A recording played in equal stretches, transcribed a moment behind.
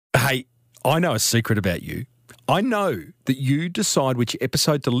I know a secret about you. I know that you decide which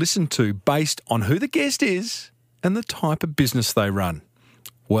episode to listen to based on who the guest is and the type of business they run.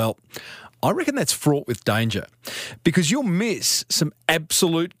 Well, I reckon that's fraught with danger because you'll miss some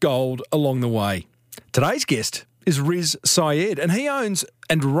absolute gold along the way. Today's guest is Riz Syed, and he owns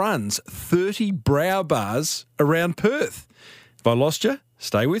and runs 30 brow bars around Perth. If I lost you,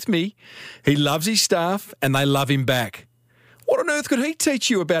 stay with me. He loves his staff and they love him back. What on earth could he teach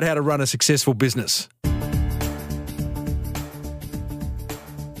you about how to run a successful business?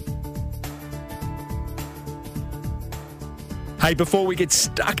 Hey, before we get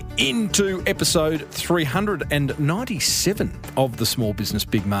stuck into episode 397 of the Small Business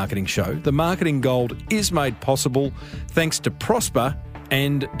Big Marketing Show, the marketing gold is made possible thanks to Prosper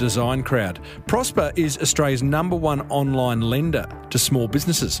and Design Crowd. Prosper is Australia's #1 online lender to small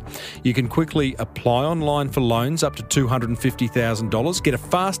businesses. You can quickly apply online for loans up to $250,000, get a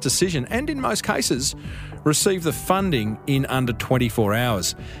fast decision, and in most cases, receive the funding in under 24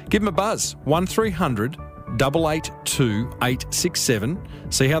 hours. Give them a buzz, 1300 882 867.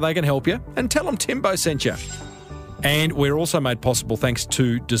 See how they can help you and tell them Timbo sent you. And we're also made possible thanks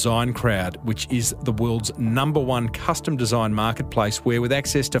to Design Crowd, which is the world's #1 custom design marketplace where with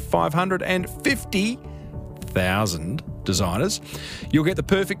access to 550,000 designers, you'll get the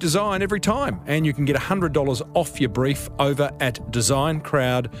perfect design every time. And you can get $100 off your brief over at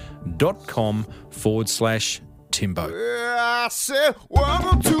designcrowd.com/Timbo. I said,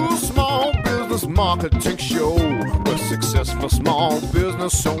 welcome to the Small Business Marketing Show, where successful small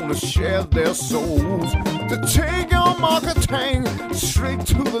business owners share their souls to take your marketing straight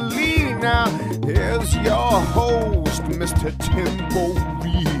to the lead. Now, here's your host, Mr. Timbo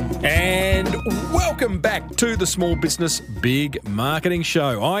Reed. And welcome back to the Small Business Big Marketing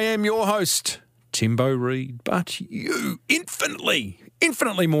Show. I am your host, Timbo Reed, but you, infinitely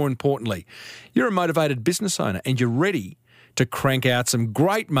more importantly, you're a motivated business owner and you're ready to crank out some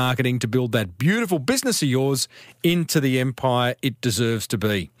great marketing to build that beautiful business of yours into the empire it deserves to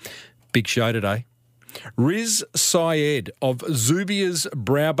be. Big show today. Riz Syed of Zubia's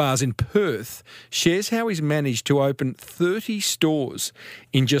Brow Bars in Perth shares how he's managed to open 30 stores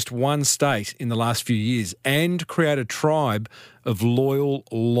in just one state in the last few years and create a tribe of loyal,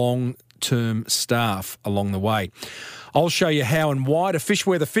 long-term staff along the way. I'll show you how and why to fish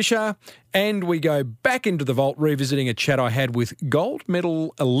where the fish are, and we go back into the vault revisiting a chat I had with gold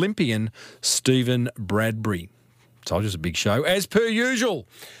medal Olympian Stephen Bradbury. Told you it's a big show. As per usual,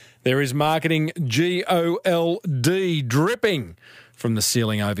 there is marketing GOLD dripping from the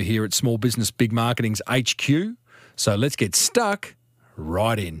ceiling over here at Small Business Big Marketing's HQ. So let's get stuck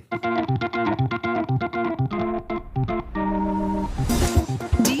right in.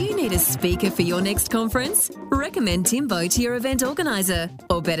 Need a speaker for your next conference? Recommend Timbo to your event organiser.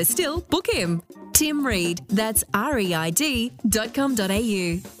 Or better still, book him. Tim Reed, that's reid.com.au.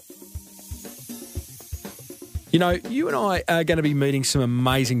 You know, you and I are going to be meeting some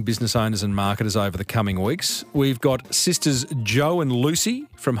amazing business owners and marketers over the coming weeks. We've got sisters Jo and Lucy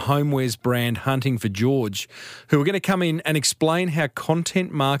from homewares brand Hunting for George, who are going to come in and explain how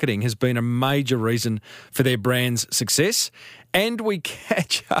content marketing has been a major reason for their brand's success. And we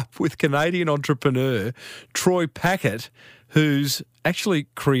catch up with Canadian entrepreneur Troy Packett, who's actually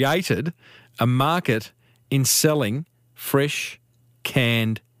created a market in selling fresh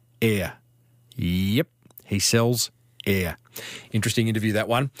canned air. Yep. He sells air. Interesting interview, that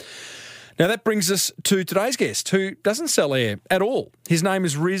one. Now, that brings us to today's guest, who doesn't sell air at all. His name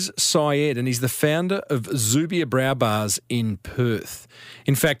is Riz Syed, and he's the founder of Zubia Brow Bars in Perth.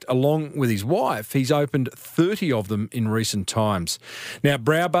 In fact, along with his wife, he's opened 30 of them in recent times. Now,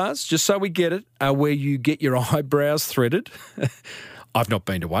 brow bars, just so we get it, are where you get your eyebrows threaded. I've not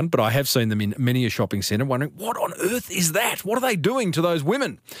been to one, but I have seen them in many a shopping centre, wondering, what on earth is that? What are they doing to those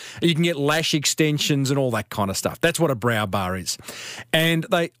women? You can get lash extensions and all that kind of stuff. That's what a brow bar is. And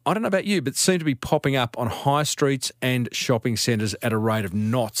they, I don't know about you, but seem to be popping up on high streets and shopping centres at a rate of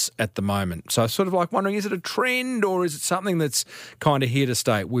knots at the moment. So sort of like wondering, is it a trend or is it something that's kind of here to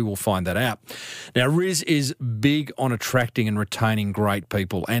stay? We will find that out. Now, Riz is big on attracting and retaining great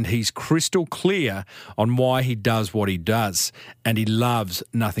people, and he's crystal clear on why he does what he does. And he loves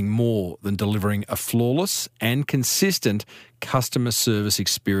nothing more than delivering a flawless and consistent customer service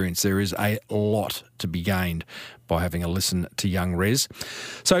experience. There is a lot to be gained by having a listen to young Riz.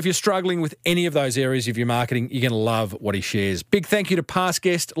 So if you're struggling with any of those areas of your marketing, you're going to love what he shares. Big thank you to past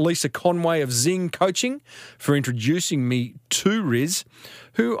guest Lisa Conway of Zing Coaching for introducing me to Riz,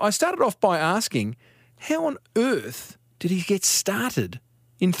 who I started off by asking, how on earth did he get started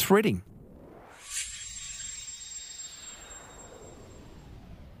in threading?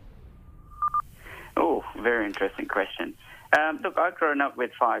 Oh, very interesting question. Look, I've grown up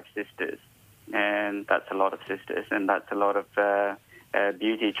with 5 sisters, and that's a lot of sisters, and that's a lot of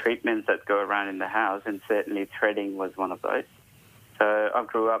beauty treatments that go around in the house, and certainly threading was one of those. So I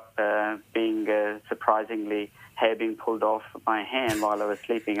grew up being surprisingly hair being pulled off my hand while I was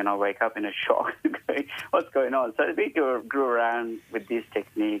sleeping, and I wake up in a shock going, what's going on? So we grew around with this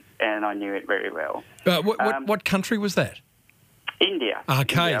technique, and I knew it very well. What country was that? India.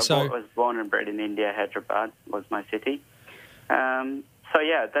 Okay, India. so... I was born and bred in India. Hyderabad was my city. So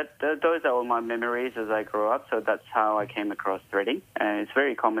yeah, those are all my memories as I grew up. So that's how I came across threading. It's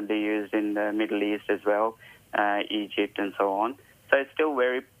very commonly used in the Middle East as well, Egypt and so on. So it's still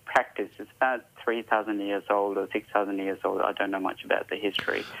very practiced. It's about 3,000 years old or 6,000 years old. I don't know much about the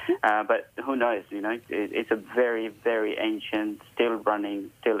history, but who knows? You know, it's a very, very ancient, still running,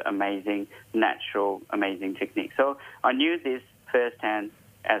 still amazing, natural, amazing technique. So I knew this firsthand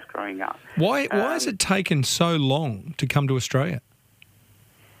as growing up. Why has it taken so long to come to Australia?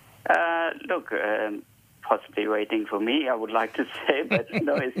 Look, possibly waiting for me, I would like to say, but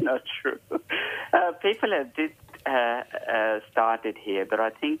no, it's not true. People have started here, but I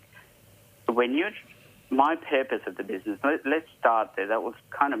think my purpose of the business, let's start there. That will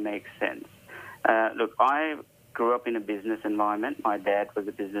kind of make sense. Look, I grew up in a business environment. My dad was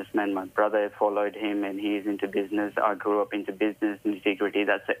a businessman. My brother followed him, and he's into business. I grew up into business integrity.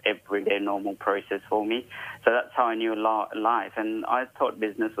 That's an everyday normal process for me. So that's how I knew life. And I thought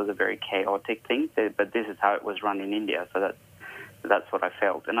business was a very chaotic thing, but this is how it was run in India. So that's what I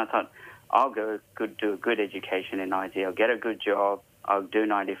felt. And I thought, I'll do a good education in IT. I'll get a good job. I'll do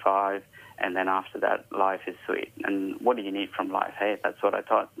 95. And then after that, life is sweet. And what do you need from life? Hey, that's what I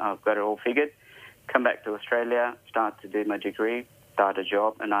thought. I've got it all figured. Come back to Australia, start to do my degree, start a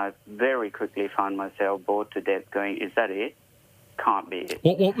job, and I very quickly found myself bored to death going, is that it? Can't be it.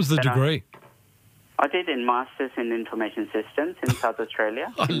 What was the degree? I did a Masters in Information Systems in South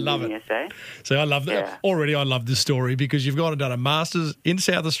Australia. I love it. USA. So I love that. Yeah. Already I love this story because you've gone and done a Masters in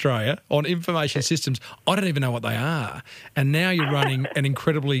South Australia on information systems. I don't even know what they are. And now you're running an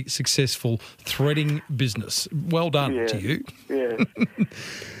incredibly successful threading business. Well done to you.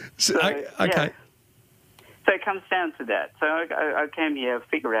 Yes. Okay. Yeah. So it comes down to that. So I came here,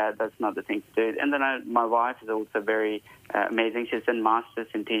 figure out that's not the thing to do. And then my wife is also very amazing. She's done Masters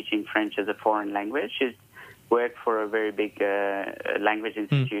in teaching French as a foreign language. She's worked for a very big language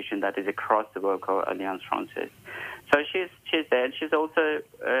institution that is across the world called Alliance Française. So she's there. She's also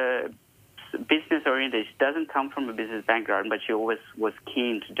business-oriented. She doesn't come from a business background, but she always was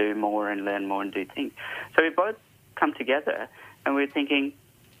keen to do more and learn more and do things. So we both come together, and we're thinking,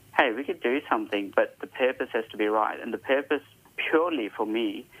 hey, we could do something, but the purpose has to be right. And the purpose purely for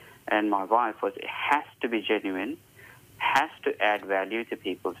me and my wife was it has to be genuine, has to add value to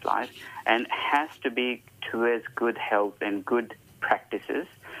people's lives, and has to be towards good health and good practices.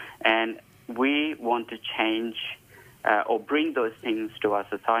 And we want to change or bring those things to our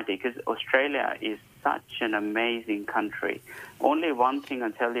society because Australia is such an amazing country. Only one thing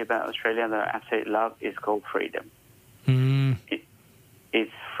I'll tell you about Australia that I absolutely love is called freedom.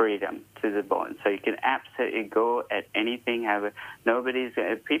 It's freedom to the bone. So you can absolutely go at anything.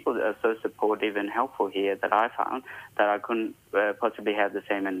 People are so supportive and helpful here that I found that I couldn't possibly have the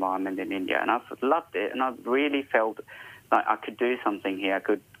same environment in India. And I've loved it. And I've really felt like I could do something here. I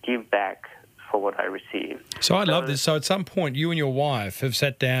could give back for what I received. So I love this. So at some point, you and your wife have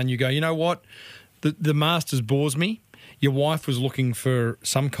sat down. You go, you know what? The Masters bores me. Your wife was looking for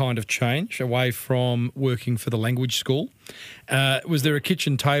some kind of change away from working for the language school. Was there a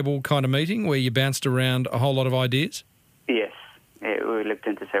kitchen table kind of meeting where you bounced around a whole lot of ideas? Yes. We looked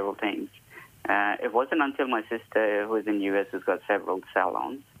into several things. It wasn't until my sister, who is in the US, who's got several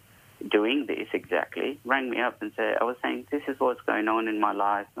salons, doing this exactly, rang me up and said, I was saying, this is what's going on in my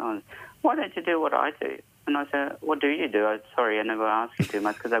life. Why don't you do what I do? And I said, what do you do? Sorry, I never asked you too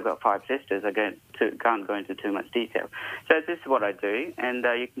much because I've got 5 sisters. I can't go into too much detail. So this is what I do, and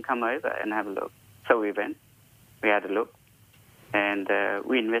you can come over and have a look. So we went. We had a look. And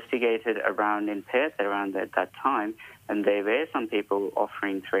we investigated around in Perth around that time, and there were some people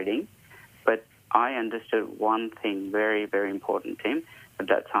offering threading. But I understood one thing, very, very important, Tim, at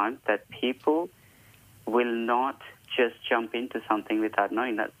that time, that people will not just jump into something without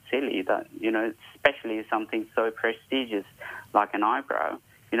knowing. That's silly. That, especially something so prestigious like an eyebrow,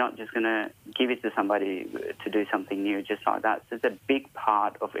 you're not just going to give it to somebody to do something new just like that. So it's a big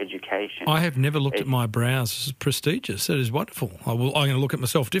part of education. I have never looked at my brows as prestigious. That is wonderful. I'm going to look at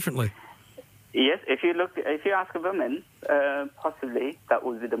myself differently. Yes, if you ask a woman, possibly that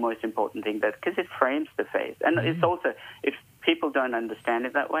would be the most important thing, because it frames the face, and it's also people don't understand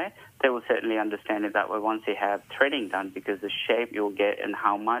it that way. They will certainly understand it that way once you have threading done, because the shape you'll get and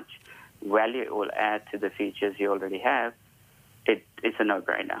how much value it will add to the features you already have, it's a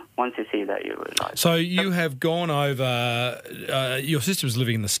no-brainer. Once you see that, you realise. So you have gone over, your sister was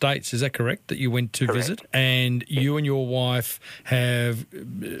living in the States, is that correct, that you went to visit? And you and your wife have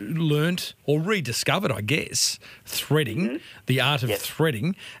learnt or rediscovered, I guess, threading, the art of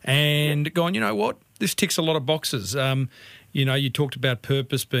threading, and gone, you know what, this ticks a lot of boxes. You know, you talked about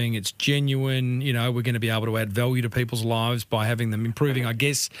purpose being it's genuine, you know, we're going to be able to add value to people's lives by having them improving, I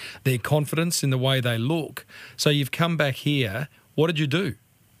guess, their confidence in the way they look. So you've come back here. What did you do?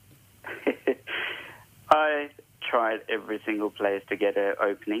 I tried every single place to get an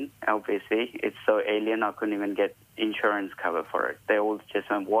opening, obviously. It's so alien, I couldn't even get insurance cover for it. They all just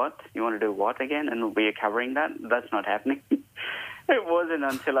went, what? You want to do what again? And we're covering that? That's not happening. It wasn't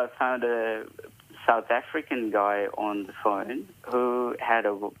until I found a South African guy on the phone who had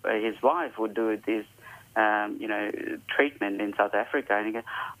his wife would do this, treatment in South Africa, and he goes,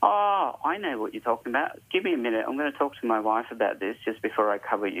 "Oh, I know what you're talking about. Give me a minute. I'm going to talk to my wife about this just before I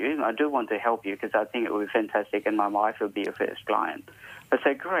cover you. I do want to help you because I think it would be fantastic, and my wife will be your first client." I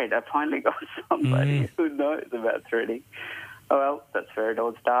said, "Great! I finally got somebody who knows about threading." Oh, well, that's where it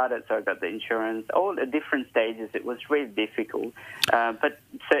all started. So I got the insurance, all the different stages. It was really difficult, but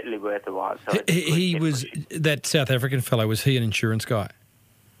certainly worth a while. So he was, that South African fellow, was he an insurance guy?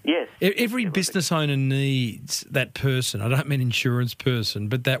 Yes. Every business owner needs that person. I don't mean insurance person,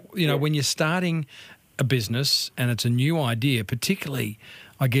 but that, you know, when you're starting a business and it's a new idea, particularly,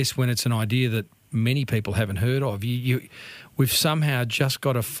 I guess, when it's an idea that many people haven't heard of, we've somehow just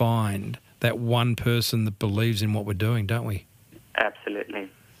got to find that one person that believes in what we're doing, don't we? Absolutely.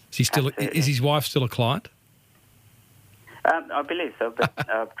 Is his wife still a client? I believe so, but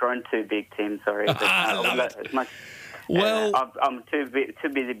I've drawn too big team. Sorry, I'm too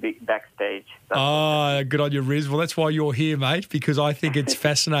busy backstage. Good on you, Riz. Well, that's why you're here, mate, because I think it's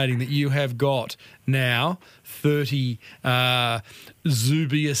fascinating that you have got now 30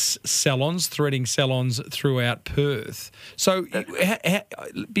 Zubius salons, threading salons throughout Perth. So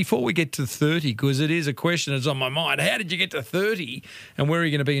before we get to 30, because it is a question that's on my mind, how did you get to 30 and where are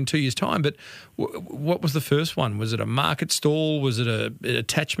you going to be in 2 years' time? But what was the first one? Was it a market stall? Was it an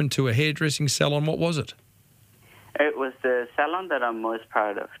attachment to a hairdressing salon? What was it? It was the salon that I'm most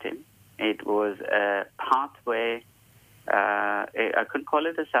proud of, Tim. It was a pathway. I couldn't call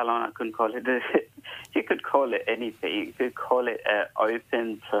it a salon. I couldn't call it you could call it anything. You could call it an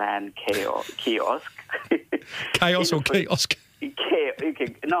open plan kiosk. Chaos or kiosk?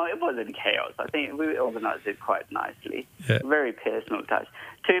 No, it wasn't chaos. I think we organised it quite nicely. Yeah. Very personal touch.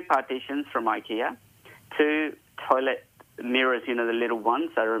 2 partitions from IKEA, 2 toilet mirrors, you know, the little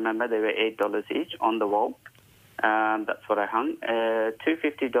ones. I remember they were $8 each on the wall. That's what I hung.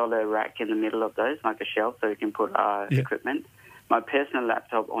 $250 rack in the middle of those, like a shelf, so you can put our equipment. My personal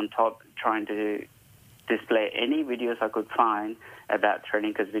laptop on top, trying to display any videos I could find about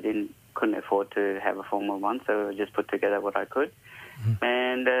threading because we couldn't afford to have a formal one, so I just put together what I could. Mm-hmm.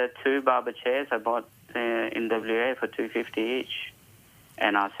 And 2 barber chairs I bought in WA for $250 each,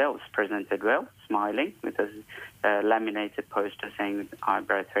 and ourselves presented well, smiling with a laminated poster saying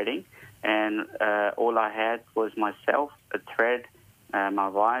eyebrow threading. And all I had was myself, a thread, my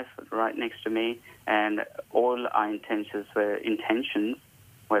wife right next to me, and all our intentions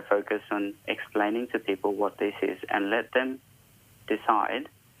were focused on explaining to people what this is and let them decide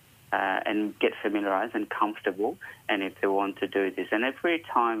and get familiarized and comfortable, and if they want to do this. And every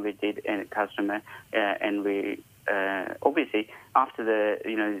time we did a customer, and we obviously after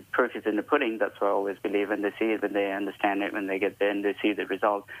the proof is in the pudding, that's what I always believe, and they see it when they understand it, when they get there and they see the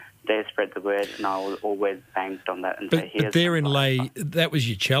result, they spread the word, and I will always banked on that and say, here's. But therein lay, that was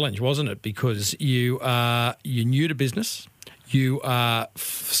your challenge, wasn't it? Because you're new to business, you are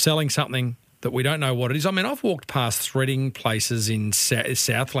selling something that we don't know what it is. I mean, I've walked past threading places in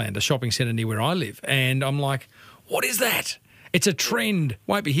Southland, a shopping centre near where I live, and I'm like, what is that? It's a trend.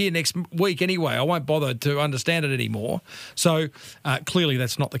 Won't be here next week anyway. I won't bother to understand it anymore. So clearly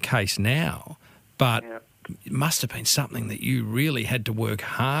that's not the case now. But it must have been something that you really had to work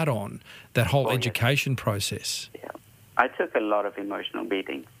hard on, that whole education process. Yeah. I took a lot of emotional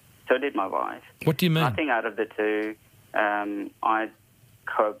beating. So did my wife. What do you mean? I think out of the 2, I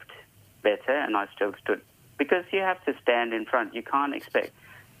coped better and I still stood. Because you have to stand in front. You can't expect,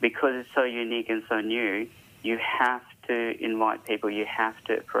 because it's so unique and so new, you have to invite people, you have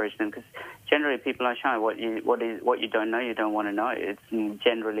to approach them, because generally people are shy. What you don't know, you don't want to know. It's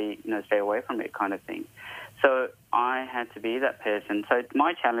generally, stay away from it kind of thing. So I had to be that person. So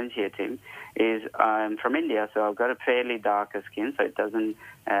my challenge here, Tim, is I'm from India, so I've got a fairly darker skin, so it doesn't.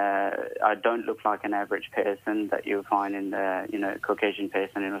 I don't look like an average person that you'll find in the Caucasian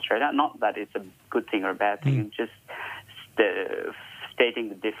person in Australia. Not that it's a good thing or a bad thing. It's just stating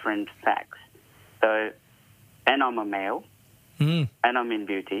the different facts. So, and I'm a male, and I'm in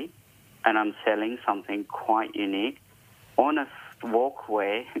beauty, and I'm selling something quite unique on a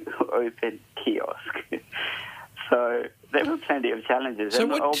walkway open kiosk. So there were plenty of challenges.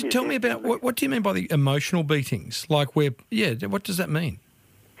 So tell me about, what do you mean by the emotional beatings? Like what does that mean?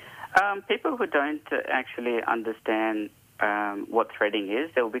 People who don't actually understand what threading is,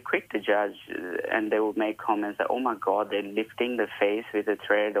 they'll be quick to judge, and they will make comments that, oh my God, they're lifting the face with a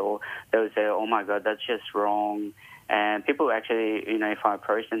thread, or they'll say, oh my God, that's just wrong. And people actually, if I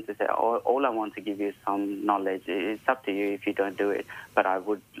approach them to say, all I want to give you is some knowledge, it's up to you if you don't do it, but I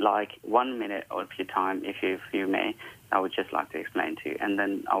would like 1 minute of your time, if you may, I would just like to explain to you. And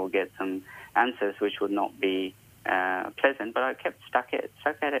then I will get some answers which would not be pleasant, but I kept stuck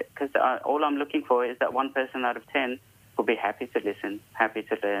at it, because all I'm looking for is that one person out of 10 will be happy to listen, happy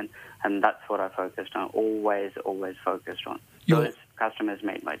to learn, and that's what I focused on, always focused on. Those customers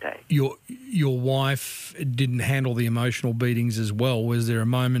made my day. Your wife didn't handle the emotional beatings as well. Was there a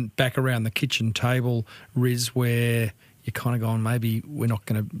moment back around the kitchen table, Riz, where you're kind of going, maybe we're not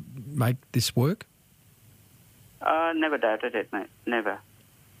going to make this work? Never doubted it, mate, never.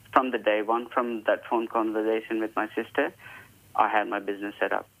 From the day one, from that phone conversation with my sister, I had my business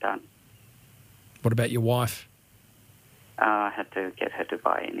set up, done. What about your wife? I had to get her to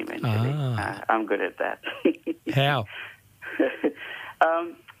buy in eventually. I'm good at that. How?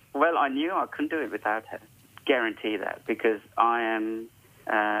 Well, I knew I couldn't do it without her. Guarantee that, because I am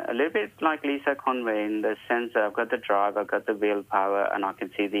a little bit like Lisa Conway in the sense that I've got the drive, I've got the willpower, and I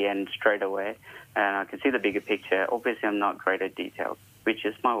can see the end straight away, and I can see the bigger picture. Obviously, I'm not great at details, which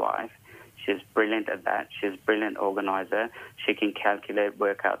is my wife. She's brilliant at that. She's a brilliant organizer. She can calculate,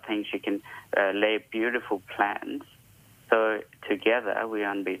 work out things. She can lay beautiful plans. So together, we're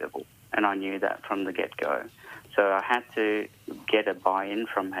unbeatable, and I knew that from the get-go. So I had to get a buy-in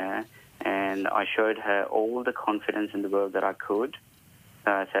from her, and I showed her all the confidence in the world that I could.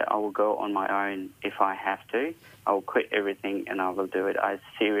 So I said, I will go on my own if I have to. I will quit everything, and I will do it. I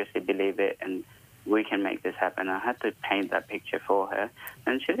seriously believe it, and we can make this happen. I had to paint that picture for her,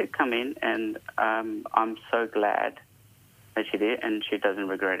 and she did come in, and I'm so glad that she did, and she doesn't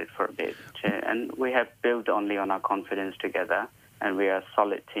regret it for a bit. And we have built only on our confidence together, and we are a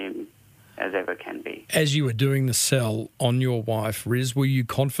solid team as ever can be. As you were doing the sell on your wife, Riz, were you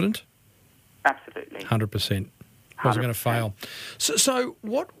confident? Absolutely. 100%. Wasn't going to fail. So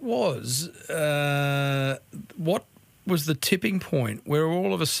what was the tipping point where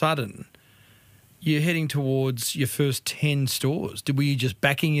all of a sudden you're heading towards your first 10 stores? Were you just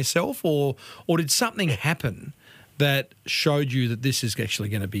backing yourself, or did something happen that showed you that this is actually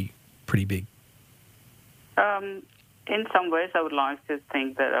going to be pretty big? In some ways, I would like to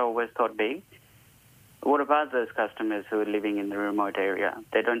think that I always thought big. What about those customers who are living in the remote area?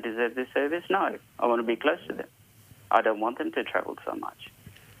 They don't deserve this service? No. I want to be close to them. I don't want them to travel so much.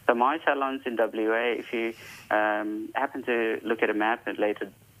 So my salons in WA, if you happen to look at a map and later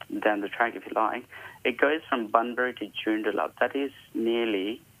down the track, if you like, it goes from Bunbury to Joondalup. That is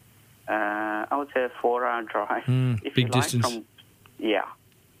nearly, I would say, a 4-hour drive. Big distance. Yeah.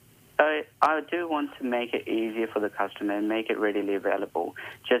 So I do want to make it easier for the customer and make it readily available.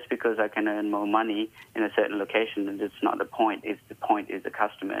 Just because I can earn more money in a certain location, and it's not the point. The point is the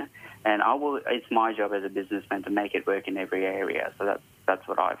customer. And it's my job as a businessman to make it work in every area. So that's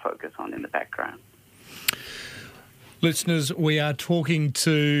what I focus on in the background. Listeners, we are talking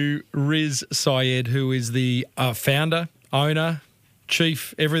to Riz Syed, who is the founder, owner,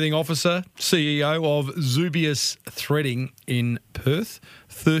 Chief Everything Officer, CEO of Zubius Threading in Perth,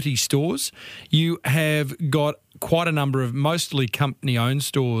 30 stores. You have got quite a number of mostly company-owned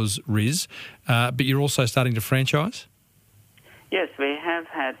stores, Riz, but you're also starting to franchise? Yes, we have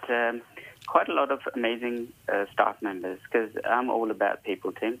had quite a lot of amazing staff members, because I'm all about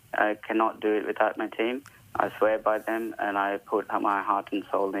people, Tim. I cannot do it without my team. I swear by them, and I put my heart and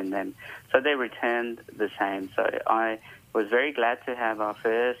soul in them. So they returned the same. So I was very glad to have our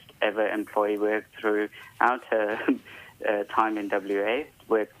first ever employee work throughout her time in WA,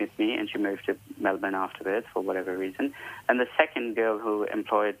 worked with me, and she moved to Melbourne afterwards for whatever reason. And the second girl who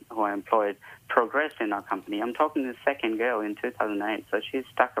I employed progressed in our company. I'm talking the second girl in 2008, so she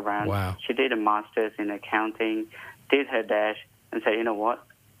stuck around. Wow. She did a master's in accounting, did her dash, and said, you know what?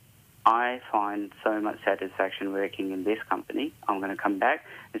 I find so much satisfaction working in this company. I'm going to come back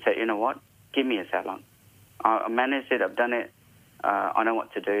and say, you know what? Give me a salon. I managed it. I've done it. I know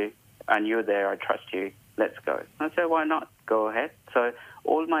what to do. And you're there. I trust you. Let's go. I said, why not? Go ahead. So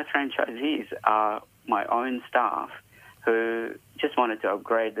all my franchisees are my own staff who just wanted to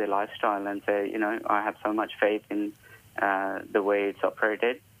upgrade their lifestyle and say, you know, I have so much faith in the way it's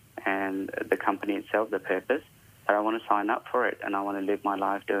operated and the company itself, the purpose, that I want to sign up for it and I want to live my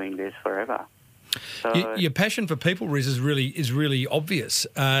life doing this forever. So, your passion for people, Riz, is really obvious.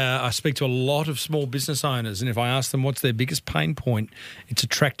 I speak to a lot of small business owners, and if I ask them what's their biggest pain point, it's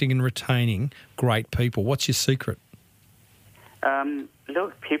attracting and retaining great people. What's your secret?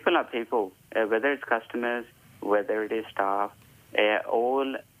 Look, people are people, whether it's customers, whether it is staff,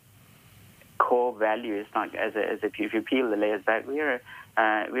 all core values. Like if you peel the layers back, we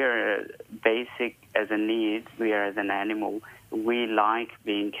are basic as a need. We are as an animal. We like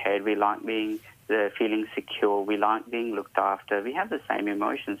being cared. We like being feeling secure. We like being looked after. We have the same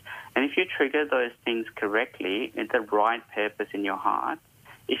emotions. And if you trigger those things correctly, in the right purpose in your heart,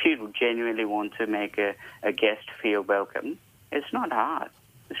 if you genuinely want to make a guest feel welcome, it's not hard.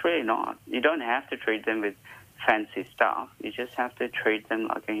 It's really not. You don't have to treat them with fancy stuff. You just have to treat them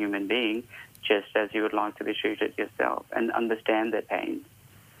like a human being, just as you would like to be treated yourself, and understand their pain.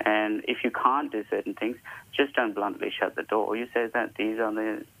 And if you can't do certain things, just don't bluntly shut the door. You say that these are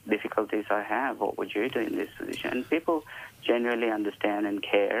the difficulties I have. What would you do in this position? And people genuinely understand and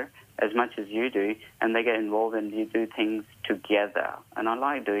care as much as you do, and they get involved and you do things together. And I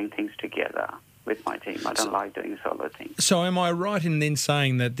like doing things together with my team. I don't like doing solo things. So am I right in then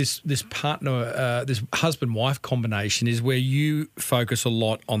saying that this partner, this husband-wife combination is where you focus a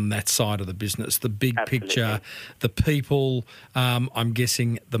lot on that side of the business, the big Absolutely. picture, the people, I'm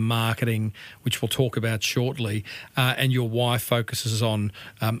guessing the marketing, which we'll talk about shortly, and your wife focuses on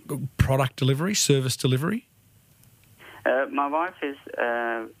product delivery, service delivery? My wife is...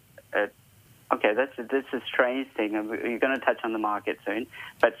 Okay, that's a strange thing. You're going to touch on the market soon,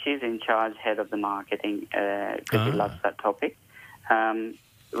 but she's in charge, head of the marketing, because she loves that topic,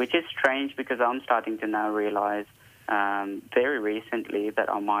 which is strange because I'm starting to now realize very recently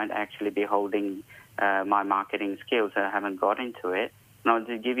that I might actually be holding my marketing skills. I haven't got into it. And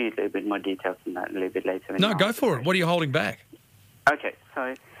I'll give you a little bit more details on that a little bit later. No, go for it. What are you holding back? Okay,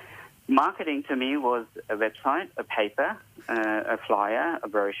 so marketing to me was a website, a paper, a flyer, a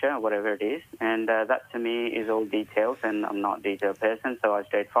brochure, whatever it is. And that to me is all details, and I'm not a detailed person, so I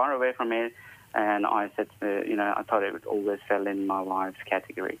stayed far away from it. And I said, I thought it would always fell in my wife's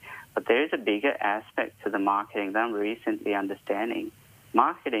category. But there is a bigger aspect to the marketing that I'm recently understanding.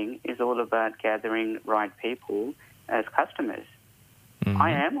 Marketing is all about gathering right people as customers. Mm-hmm.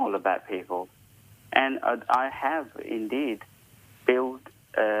 I am all about people. And I have indeed built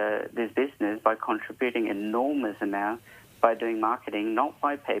this business by contributing enormous amount by doing marketing, not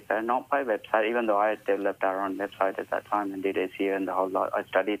by paper, not by website, even though I had developed our own website at that time and did SEO and the whole lot. I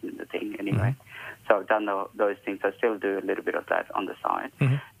studied the thing anyway. Mm-hmm. So I've done those things. I still do a little bit of that on the side.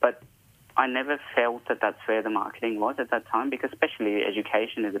 Mm-hmm. But I never felt that that's where the marketing was at that time, because especially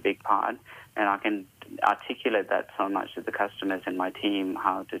education is a big part, and I can articulate that so much to the customers and my team,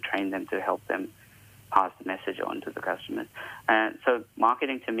 how to train them to help them pass the message on to the customers. And so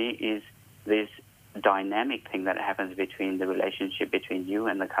marketing to me is this dynamic thing that happens between the relationship between you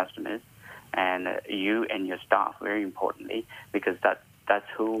and the customers, and you and your staff, very importantly, because that's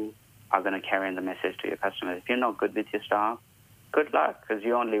who are going to carry in the message to your customers. If you're not good with your staff, good luck, because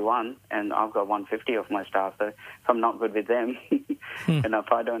you're only one, and I've got 150 of my staff, so if I'm not good with them, and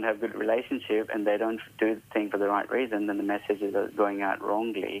if I don't have good relationship and they don't do the thing for the right reason, then the message is going out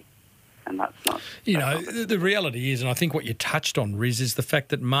wrongly. And that's not... the reality is, and I think what you touched on, Riz, is the fact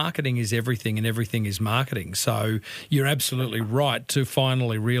that marketing is everything and everything is marketing. So you're absolutely right to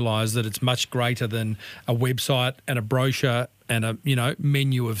finally realise that it's much greater than a website and a brochure and a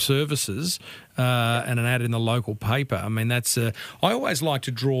menu of services and an ad in the local paper. I mean, that's I always like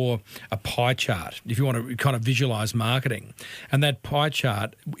to draw a pie chart if you want to kind of visualise marketing, and that pie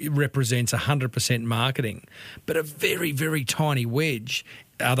chart represents 100% marketing, but a very, very tiny wedge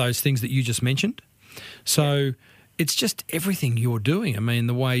are those things that you just mentioned. So it's just everything you're doing. I mean,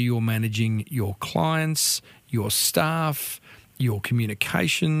 the way you're managing your clients, your staff, your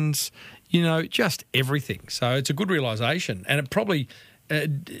communications, just everything. So it's a good realisation, and it probably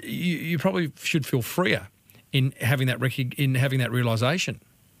you probably should feel freer in having that realisation.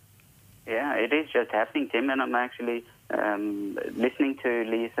 Yeah, it is just happening, Tim, and I'm actually listening to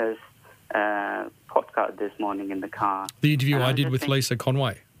Lisa's podcast this morning in the car. The interview I did with Lisa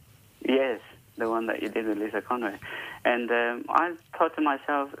Conway. Yes, the one that you did with Lisa Conway. And I thought to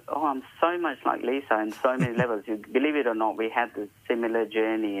myself, I'm so much like Lisa in so many levels. You believe it or not, we had this similar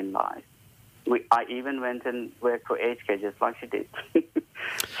journey in life. I even went and worked for HK just like she did.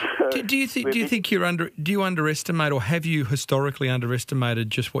 So Do you underestimate, or have you historically underestimated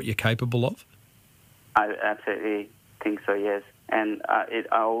just what you're capable of? I absolutely think so, yes. And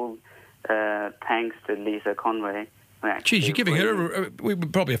it all thanks to Lisa Conway. Geez, you're giving her... we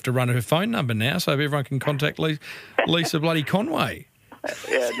would probably have to run her phone number now so everyone can contact Lisa bloody Conway.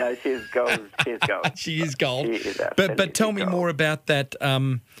 Yeah, no, she's gold. She's gold. She is gold. She is but tell me gold. more about that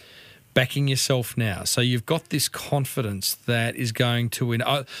backing yourself now. So you've got this confidence that is going to win.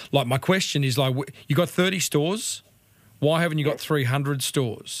 Like, my question is, like, you got 30 stores. Why haven't you got 300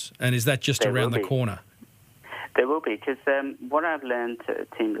 stores? And is that just around the corner? There will be, because what I've learned,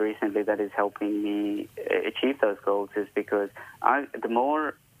 Tim, recently that is helping me achieve those goals is because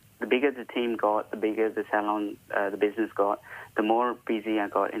the bigger the team got, the bigger the salon, the business got, the more busy I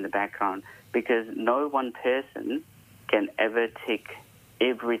got in the background, because no one person can ever tick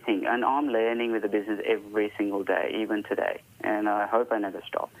everything. And I'm learning with the business every single day, even today, and I hope I never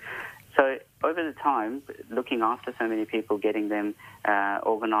stop. So over the time, looking after so many people, getting them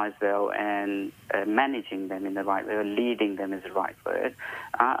organised well and managing them in the right way, or leading them is the right word,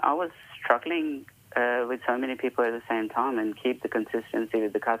 I was struggling with so many people at the same time and keep the consistency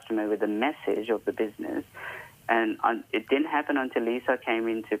with the customer, with the message of the business. And it didn't happen until Lisa came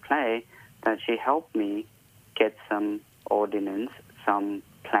into play that she helped me get some ordinance, some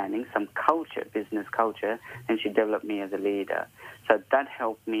planning, some culture, business culture, and she developed me as a leader. So that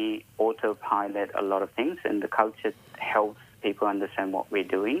helped me autopilot a lot of things, and the culture helps people understand what we're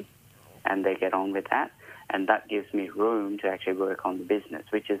doing, and they get on with that. And that gives me room to actually work on the business,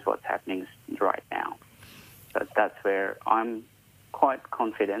 which is what's happening right now. So that's where I'm quite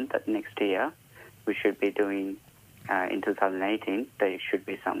confident that next year we should be doing, in 2018, there should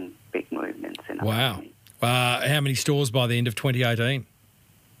be some big movements in our company. How many stores by the end of 2018?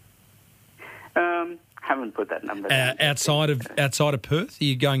 Haven't put that number down. Outside of Perth, are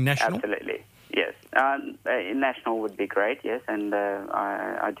you going national? Absolutely, yes. National would be great, yes, and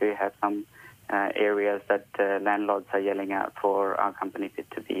I do have some areas that landlords are yelling out for our company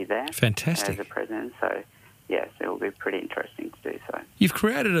to be there. Fantastic. As a presence, so yes, it will be pretty interesting to do so. You've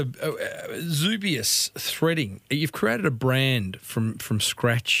created a Zubius Threading. You've created a brand from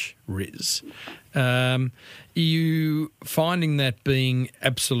scratch, Riz. You finding that being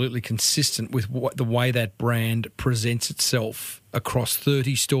absolutely consistent with the way that brand presents itself across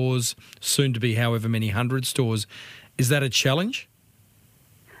 30 stores, soon to be however many hundred stores, is that a challenge?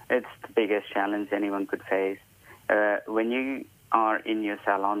 It's the biggest challenge anyone could face. When you are in your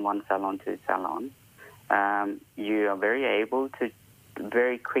salon, one salon, two salon, you are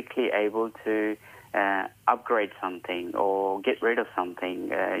very quickly able to upgrade something or get rid of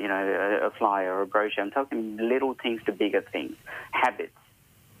something, a flyer or a brochure. I'm talking little things to bigger things, habits.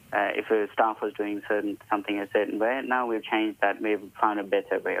 If a staff was doing something a certain way, now we've changed that. We've found a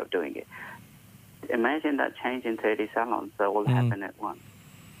better way of doing it. Imagine that change in 30 salons that all happen at once.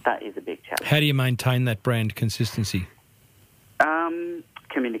 That is a big challenge. How do you maintain that brand consistency?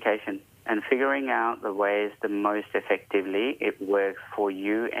 Communication and figuring out the ways the most effectively it works for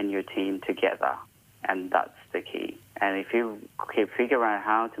you and your team together. And that's the key. And if you figure out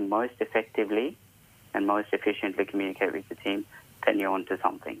how to most effectively and most efficiently communicate with the team, then you're onto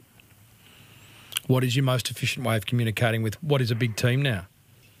something. What is your most efficient way of communicating with what is a big team now?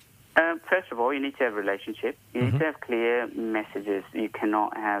 First of all, you need to have a relationship. You need to have clear messages. You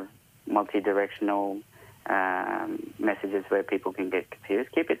cannot have multi-directional messages where people can get confused.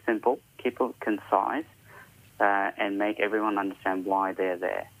 Keep it simple, keep it concise, and make everyone understand why they're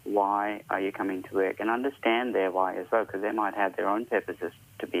there. Why are you coming to work? And understand their why as well, because they might have their own purposes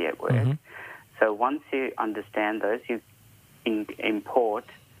to be at work. So once you understand those, you import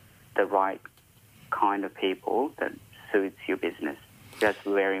the right kind of people that suits your business. That's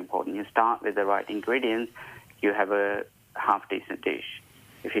very important. You start with the right ingredients, you have a half-decent dish.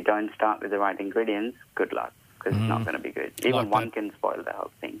 If you don't start with the right ingredients, good luck, because it's not going to be good. Even one can spoil the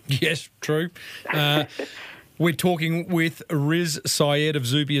whole thing. Yes, true. We're talking with Riz Syed of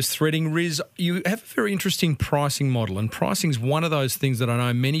Zubius Threading. Riz, you have a very interesting pricing model, and pricing is one of those things that I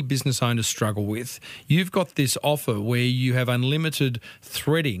know many business owners struggle with. You've got this offer where you have unlimited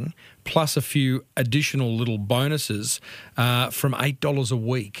threading plus a few additional little bonuses from $8 a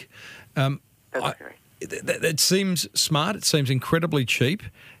week. That's correct. That seems smart. It seems incredibly cheap.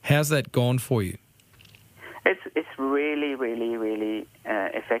 How's that gone for you? It's really, really, really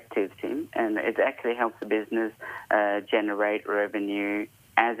effective, Tim, and it actually helps the business generate revenue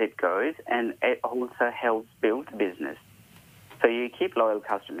as it goes, and it also helps build business. So you keep loyal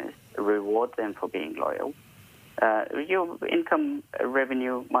customers, reward them for being loyal, your income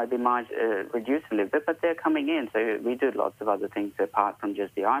revenue might be reduced a little bit, but they're coming in. So we do lots of other things apart from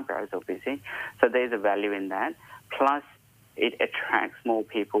just the eyebrows, obviously. So there's a value in that. Plus, it attracts more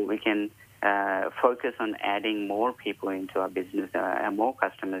people. We can focus on adding more people into our business and more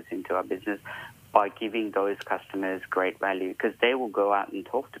customers into our business by giving those customers great value, because they will go out and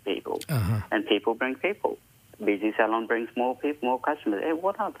talk to people, and people bring people. Busy salon brings more people, more customers. Hey,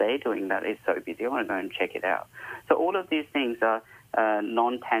 what are they doing that is so busy? I want to go and check it out. So all of these things are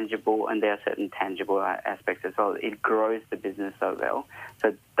non-tangible, and there are certain tangible aspects as well. It grows the business so well.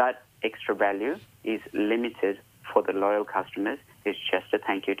 So that extra value is limited for the loyal customers. It's just a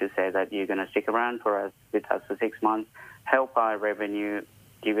thank you to say that you're going to stick around with us for 6 months, help our revenue,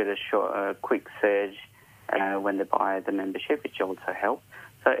 give it a quick surge when they buy the membership, which also helps.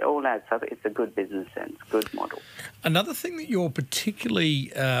 So it all adds up. It's a good business sense, good model. Another thing that you're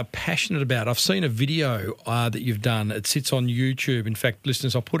particularly passionate about, I've seen a video that you've done. It sits on YouTube. In fact,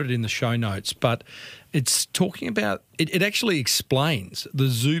 listeners, I'll put it in the show notes. But it's talking about, it actually explains the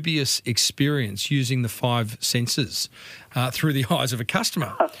Zubius experience using the 5 senses through the eyes of a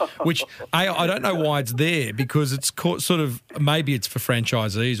customer, which I don't know why it's there, because it's sort of, maybe it's for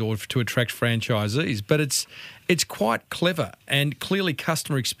franchisees or to attract franchisees, but it's quite clever, and clearly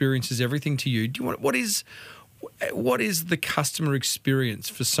customer experience is everything to you. What is the customer experience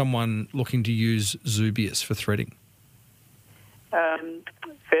for someone looking to use Zubius for threading?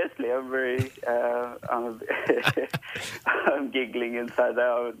 Firstly, I'm giggling inside.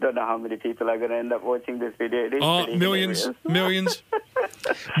 I don't know how many people are going to end up watching this video. It is millions.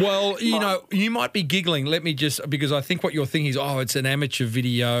 Well, you might be giggling. Let me just, because I think what you're thinking is, it's an amateur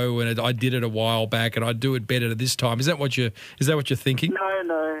video, and I did it a while back, and I do it better this time. Is that what you're thinking?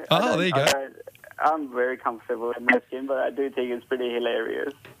 No. Oh, there you go. I'm very comfortable in my skin, but I do think it's pretty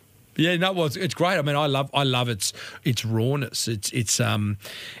hilarious. Yeah, no, well, it's great. I mean, I love its rawness, its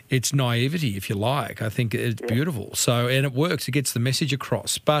naivety, if you like. I think it's beautiful. So, and it works. It gets the message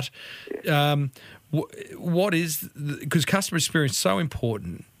across. But what is, because customer experience is so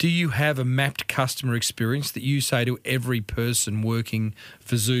important, do you have a mapped customer experience that you say to every person working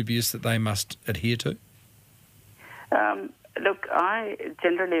for Zubius that they must adhere to? Look,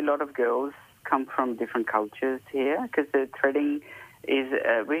 generally a lot of girls come from different cultures here, because the threading is,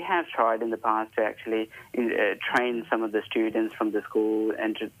 we have tried in the past to actually train some of the students from the school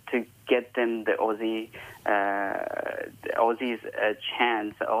and to get them the Aussies a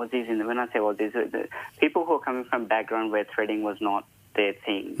chance. Aussies, when I say Aussies, the people who are coming from background where threading was not their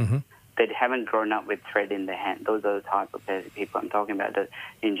thing. Mm-hmm. They haven't grown up with thread in their hand. Those are the type of people I'm talking about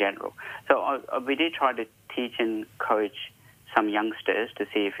in general. So we did try to teach and coach some youngsters to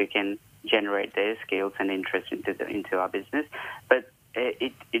see if we can generate their skills and interest into our business, but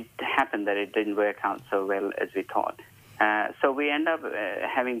it happened that it didn't work out so well as we thought. So we end up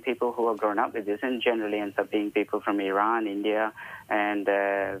having people who are grown up with this, and generally ends up being people from Iran, India, and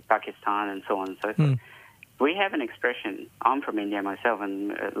Pakistan, and so on and so forth. We have an expression. I'm from India myself,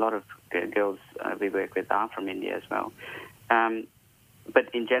 and a lot of girls we work with are from India as well. But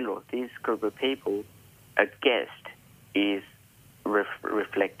in general, these group of people, a guest is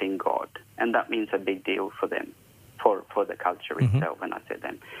reflecting God, and that means a big deal for them, for the culture itself, when I say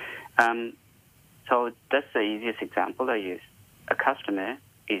them. So that's the easiest example I use. A customer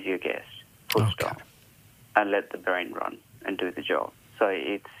is your guest, full stop, and let the brain run and do the job. So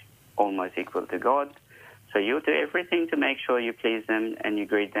it's almost equal to God. So you do everything to make sure you please them and you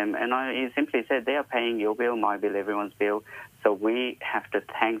greet them. And I simply said, they are paying your bill, my bill, everyone's bill. So we have to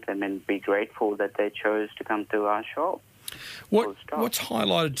thank them and be grateful that they chose to come to our shop. What's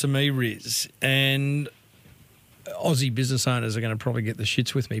highlighted to me, Riz, and Aussie business owners are going to probably get the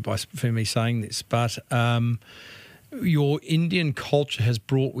shits with me for me saying this, but your Indian culture has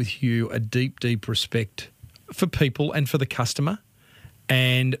brought with you a deep, deep respect for people and for the customer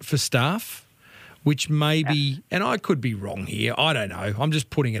and for staff, which maybe, and I could be wrong here, I don't know, I'm just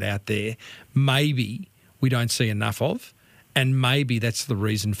putting it out there, maybe we don't see enough of, and maybe that's the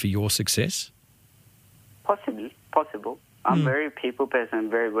reason for your success? Possible. I'm very people person,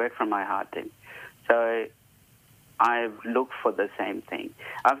 very work from my heart team. So I look for the same thing.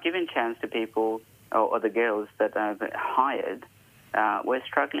 I've given chance to people, or the girls that I've hired, we're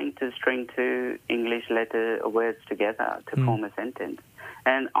struggling to string two English letter words together to form a sentence.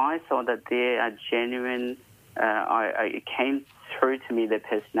 And I saw that they are genuine. I came through to me their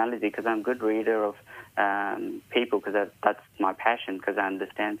personality, because I'm a good reader of people, because that's my passion, because I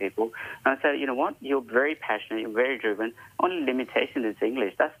understand people. And I said, you know what, you're very passionate, you're very driven. Only limitation is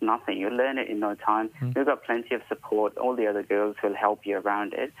English. That's nothing. You'll learn it in no time. You've got plenty of support. All the other girls will help you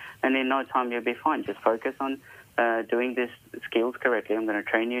around it. And in no time, you'll be fine. Just focus on doing these skills correctly. I'm going to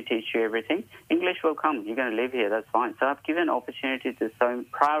train you, teach you everything. English will come. You're going to live here. That's fine. So I've given opportunity to, so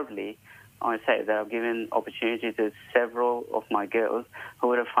proudly, I say that I've given opportunity to several of my girls who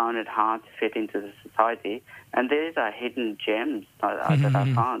would have found it hard to fit into the society. And these are hidden gems that I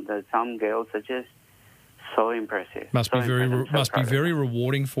found. That some girls are just so impressive. Must be very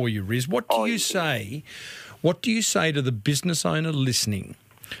rewarding for you, Riz. What do you say? What do you say to the business owner listening,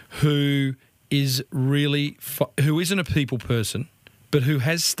 who is really who isn't a people person, but who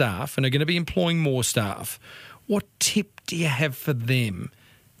has staff and are going to be employing more staff? What tip do you have for them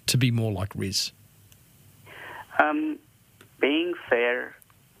to be more like Riz? Being fair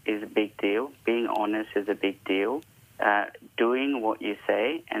is a big deal. Being honest is a big deal. Doing what you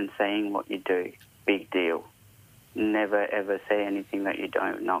say and saying what you do, big deal. Never, ever say anything that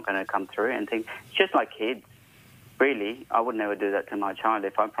not going to come through and think. It's just like kids. Really, I would never do that to my child.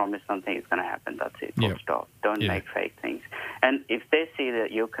 If I promise something, it's going to happen. That's it. Full stop. Don't make fake things. And if they see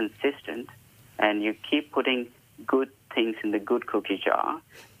that you're consistent and you keep putting good things in the good cookie jar,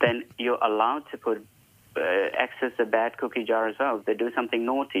 then you're allowed to put access the bad cookie jar as well. If they do something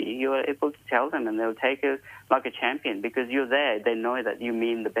naughty, you're able to tell them and they'll take it like a champion because you're there. They know that you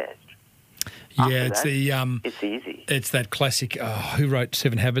mean the best. Yeah, it's easy. It's that classic, who wrote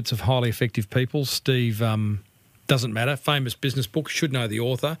 7 Habits of Highly Effective People? Steve... doesn't matter, famous business book, should know the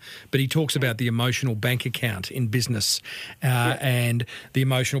author, but he talks about the emotional bank account in business and the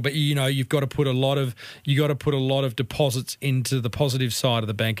emotional. But you've got to put a lot of deposits into the positive side of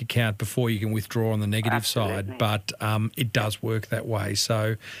the bank account before you can withdraw on the negative side. But it does work that way.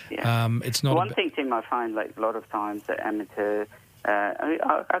 So it's not. One thing, Tim, I find like a lot of times that amateur.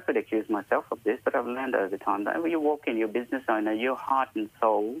 I could accuse myself of this, but I've learned over time that when you walk in, your business owner, your heart and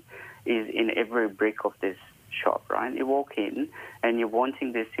soul is in every brick of this shop, right? You walk in and you're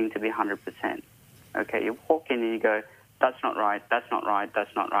wanting this thing to be 100%. Okay, you walk in and you go, that's not right, that's not right,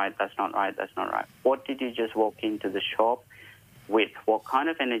 that's not right, that's not right, that's not right. What did you just walk into the shop with? What kind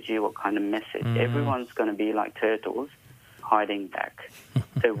of energy, what kind of message? Everyone's going to be like turtles hiding back.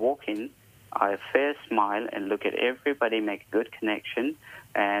 So walk in, I first smile and look at everybody, make a good connection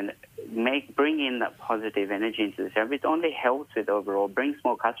and bring in that positive energy into the service. It only helps with overall, brings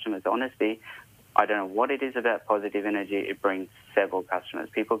more customers. Honestly, I don't know what it is about positive energy. It brings several customers.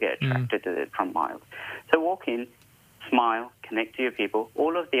 People get attracted to it from miles. So walk in, smile, connect to your people.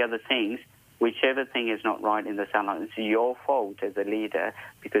 All of the other things, whichever thing is not right in the salon, it's your fault as a leader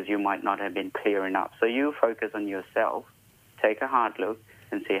because you might not have been clear enough. So you focus on yourself, take a hard look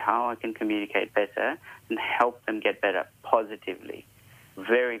and see how I can communicate better and help them get better positively.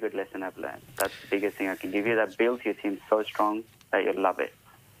 Very good lesson I've learned. That's the biggest thing I can give you. That builds your team so strong that you'll love it.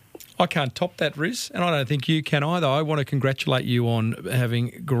 I can't top that, Riz, and I don't think you can either. I want to congratulate you on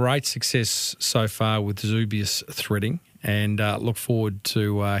having great success so far with Zubius threading and look forward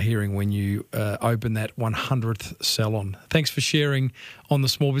to hearing when you open that 100th salon. Thanks for sharing on the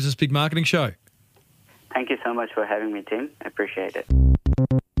Small Business Big Marketing Show. Thank you so much for having me, Tim. I appreciate it.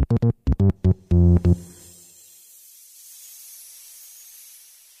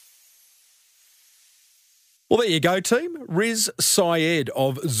 Well, there you go, team. Riz Syed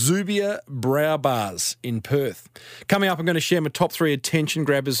of Zubia Brow Bars in Perth. Coming up, I'm going to share my top 3 attention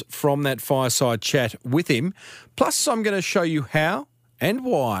grabbers from that fireside chat with him. Plus, I'm going to show you how and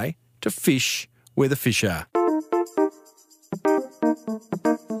why to fish where the fish are.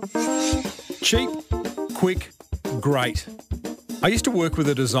 Cheap, quick, great. I used to work with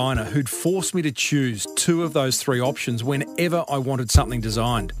a designer who'd force me to choose 2 of those 3 options whenever I wanted something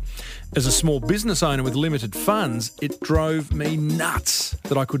designed. As a small business owner with limited funds, it drove me nuts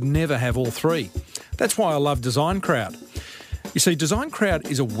that I could never have all 3. That's why I love Design Crowd. You see, Design Crowd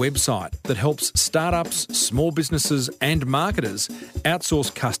is a website that helps startups, small businesses and marketers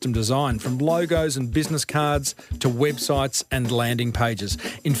outsource custom design, from logos and business cards to websites and landing pages.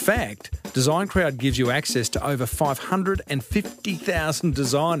 In fact, Design Crowd gives you access to over 550,000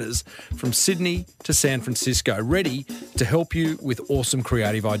 designers from Sydney to San Francisco, ready to help you with awesome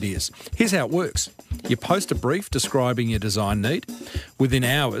creative ideas. Here's how it works. You post a brief describing your design need. Within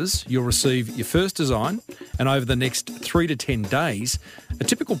hours, you'll receive your first design, and over the next 3 to 10 days, a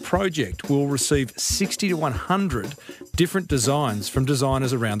typical project will receive 60 to 100 different designs from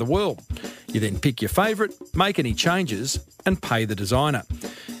designers around the world. You then pick your favourite, make any changes, and pay the designer.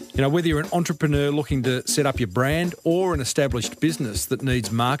 Whether you're an entrepreneur looking to set up your brand or an established business that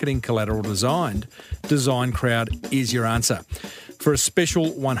needs marketing collateral designed, Design Crowd is your answer. For a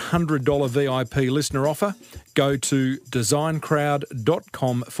special $100 VIP listener offer, go to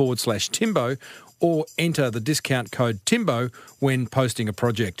designcrowd.com/Timbo or enter the discount code Timbo when posting a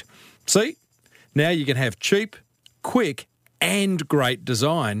project. See? Now you can have cheap, quick and great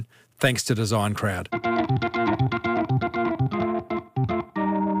design thanks to Design Crowd.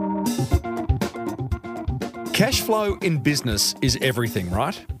 Cash flow in business is everything,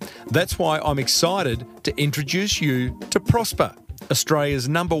 right? That's why I'm excited to introduce you to Prosper, Australia's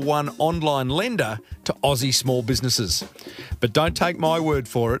 #1 online lender to Aussie small businesses. But don't take my word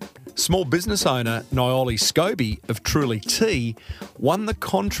for it. Small business owner Nioli Scobie of Truly Tea won the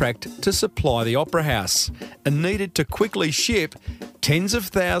contract to supply the Opera House and needed to quickly ship tens of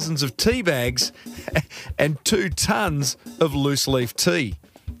thousands of tea bags and 2 tonnes of loose leaf tea.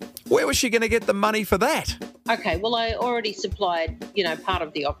 Where was she going to get the money for that? Okay, well, I already supplied, part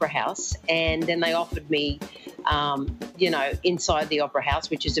of the Opera House, and then they offered me, inside the Opera House,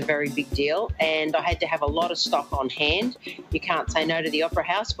 which is a very big deal, and I had to have a lot of stock on hand. You can't say no to the Opera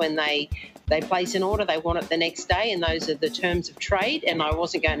House when they place an order, they want it the next day, and those are the terms of trade, and I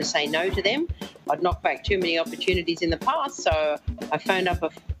wasn't going to say no to them. I'd knocked back too many opportunities in the past, so I phoned up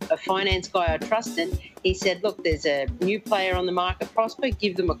a finance guy I trusted. He said, look, there's a new player on the market, Prosper,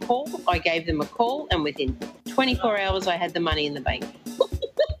 give them a call. I gave them a call, and within 24 hours I had the money in the bank.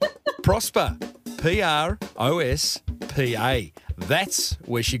 Prosper, Prospa. That's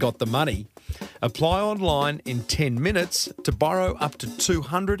where she got the money. Apply online in 10 minutes to borrow up to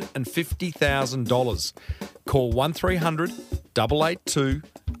 $250,000. Call 1300 882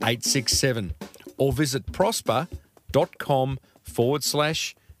 867 or visit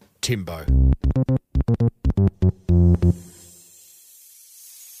prosper.com/Timbo.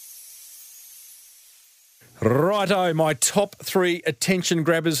 Righto, my top 3 attention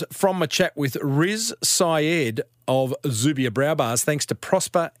grabbers from my chat with Riz Syed of Zubia Brow Bars, thanks to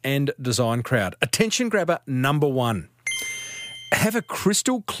Prosper and Design Crowd. Attention grabber number 1. Have a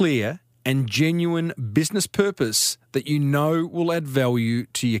crystal clear and genuine business purpose that you know will add value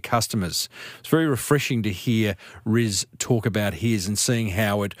to your customers. It's very refreshing to hear Riz talk about his and seeing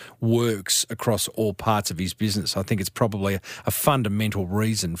how it works across all parts of his business. I think it's probably a fundamental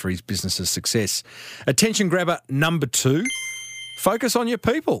reason for his business's success. Attention grabber number 2, focus on your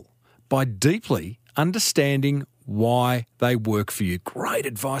people by deeply understanding why they work for you. Great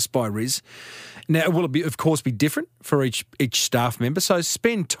advice by Riz. Now, it will, of course, be different for each staff member, so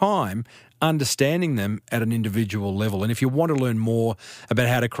spend time understanding them at an individual level. And if you want to learn more about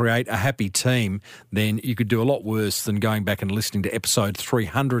how to create a happy team, then you could do a lot worse than going back and listening to episode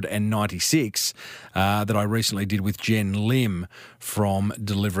 396 that I recently did with Jen Lim from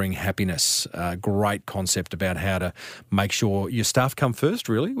Delivering Happiness. Great concept about how to make sure your staff come first,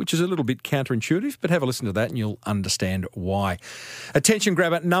 really, which is a little bit counterintuitive, but have a listen to that and you'll understand why. Attention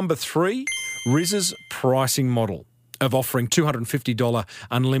grabber number 3, Riz's pricing model of offering $250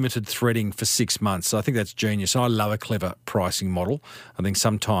 unlimited threading for 6 months. I think that's genius. I love a clever pricing model. I think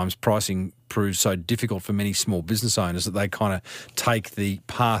sometimes pricing proves so difficult for many small business owners that they kind of take the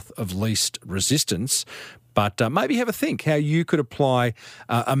path of least resistance. But maybe have a think how you could apply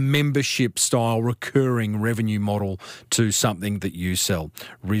a membership-style recurring revenue model to something that you sell.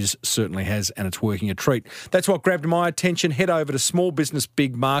 Riz certainly has, and it's working a treat. That's what grabbed my attention. Head over to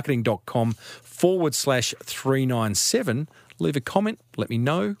smallbusinessbigmarketing.com/397. Leave a comment. Let me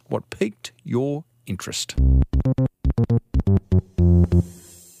know what piqued your interest.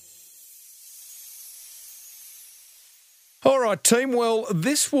 All right, team. Well,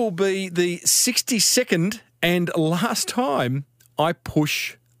 this will be the 62nd and last time I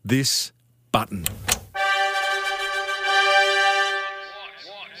push this button.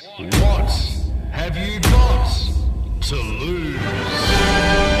 What have you got to lose?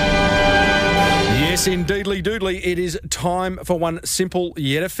 Yes, indeedly doodly. It is time for one simple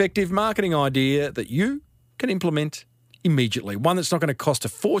yet effective marketing idea that you can implement immediately. One that's not going to cost a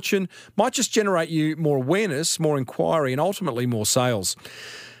fortune, might just generate you more awareness, more inquiry, and ultimately more sales.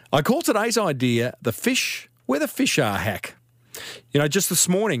 I call today's idea the fish where the fish are hack. Just this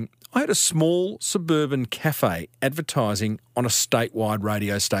morning, I had a small suburban cafe advertising on a statewide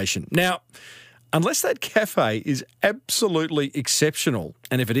radio station. Now, unless that cafe is absolutely exceptional,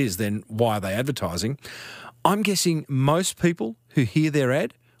 and if it is, then why are they advertising? I'm guessing most people who hear their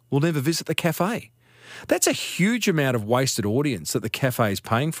ad will never visit the cafe. That's a huge amount of wasted audience that the cafe is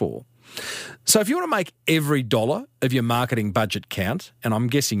paying for. So if you want to make every dollar of your marketing budget count, and I'm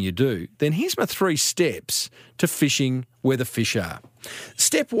guessing you do, then here's my 3 steps to fishing where the fish are.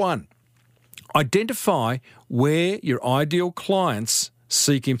 Step 1, identify where your ideal clients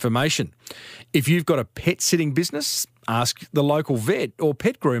seek information. If you've got a pet sitting business, ask the local vet or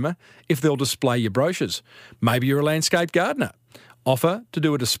pet groomer if they'll display your brochures. Maybe you're a landscape gardener. Offer to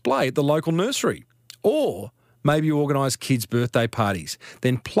do a display at the local nursery. Or maybe you organise kids' birthday parties.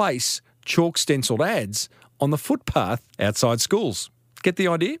 Then place chalk stencilled ads on the footpath outside schools. Get the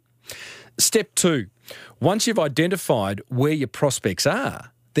idea? Step 2, once you've identified where your prospects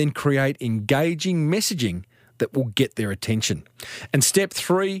are, then create engaging messaging that will get their attention. And step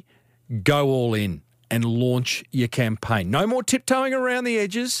 3, go all in and launch your campaign. No more tiptoeing around the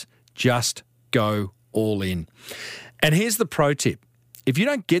edges, just go all in. And here's the pro tip. If you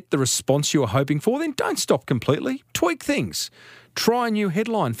don't get the response you were hoping for, then don't stop completely. Tweak things. Try a new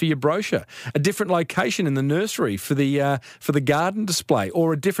headline for your brochure, a different location in the nursery for the garden display,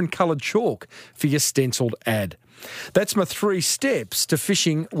 or a different coloured chalk for your stencilled ad. That's my 3 steps to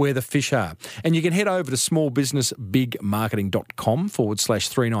fishing where the fish are. And you can head over to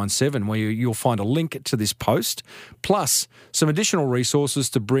smallbusinessbigmarketing.com/397 where you'll find a link to this post, plus some additional resources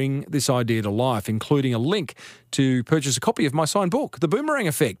to bring this idea to life, including a link to purchase a copy of my signed book, The Boomerang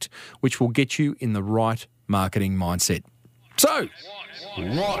Effect, which will get you in the right marketing mindset. So,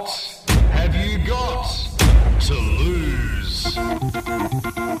 What have you got to lose?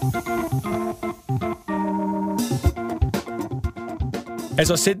 as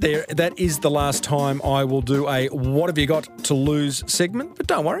I said there, that is the last time I will do a What Have You Got to Lose segment. But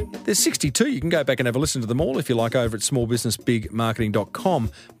don't worry, there's 62. You can go back and have a listen to them all if you like over at smallbusinessbigmarketing.com.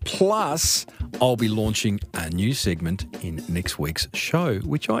 Plus, I'll be launching a new segment in next week's show,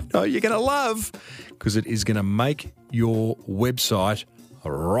 which I know you're going to love because it is going to make your website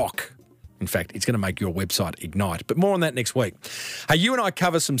rock. In fact, it's going to make your website ignite. But more on that next week. Hey, you and I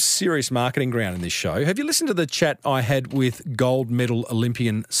cover some serious marketing ground in this show. Have you listened to the chat I had with gold medal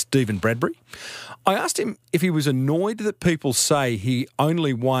Olympian Stephen Bradbury? I asked him if he was annoyed that people say he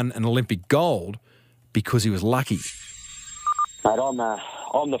only won an Olympic gold because he was lucky. Mate, I'm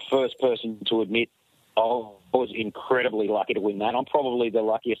the first person to admit I was incredibly lucky to win that. I'm probably the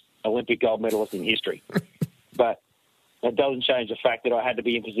luckiest Olympic gold medalist in history. But that doesn't change the fact that I had to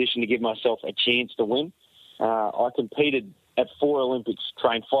be in position to give myself a chance to win. I competed at 4 Olympics,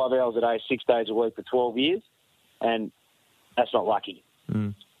 trained 5 hours a day, 6 days a week for 12 years, and that's not lucky.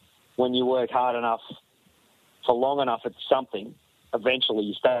 Mm. When you work hard enough for long enough at something, eventually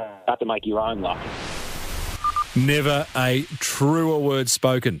you start to make your own luck. Never a truer word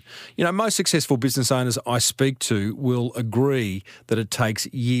spoken. You know, most successful business owners I speak to will agree that it takes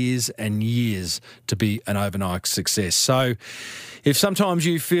years and years to be an overnight success. So if sometimes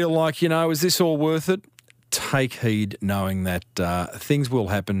you feel like, is this all worth it? Take heed knowing that things will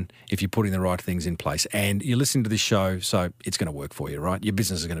happen if you're putting the right things in place. And you're listening to this show, so it's going to work for you, right? Your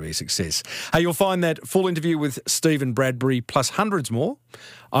business is going to be a success. Hey, you'll find that full interview with Stephen Bradbury plus hundreds more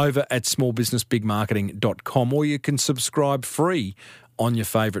over at smallbusinessbigmarketing.com, or you can subscribe free on your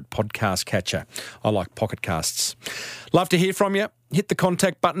favourite podcast catcher. I like Pocket Casts. Love to hear from you. Hit the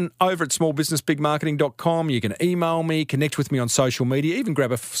contact button over at smallbusinessbigmarketing.com. You can email me, connect with me on social media, even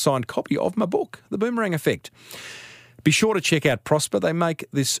grab a signed copy of my book, The Boomerang Effect. Be sure to check out Prosper. They make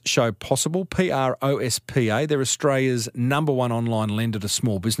this show possible. PROSPA. They're Australia's #1 online lender to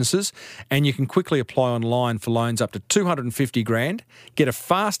small businesses, and you can quickly apply online for loans up to $250,000, get a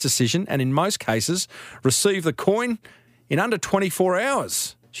fast decision, and in most cases, receive the coin in under 24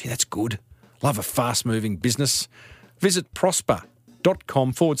 hours. Gee, that's good. Love a fast-moving business. Visit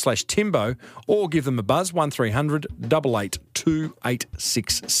prosper.com/Timbo or give them a buzz, 1300 88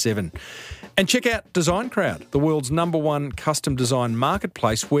 2867. And check out Design Crowd, the world's #1 custom design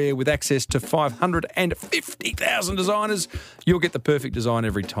marketplace where, with access to 550,000 designers, you'll get the perfect design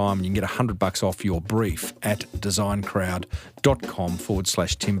every time, and you can get $100 off your brief at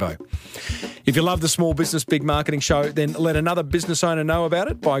designcrowd.com/Timbo. If you love the Small Business Big Marketing Show, then let another business owner know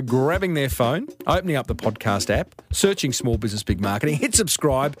about it by grabbing their phone, opening up the podcast app, searching Small Business Big Marketing, hit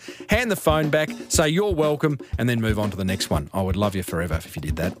subscribe, hand the phone back, say you're welcome, and then move on to the next one. I would love you forever if you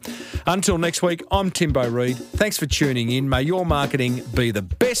did that. Until next week, I'm Timbo Reid. Thanks for tuning in. May your marketing be the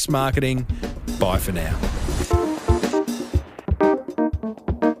best marketing. Bye for now.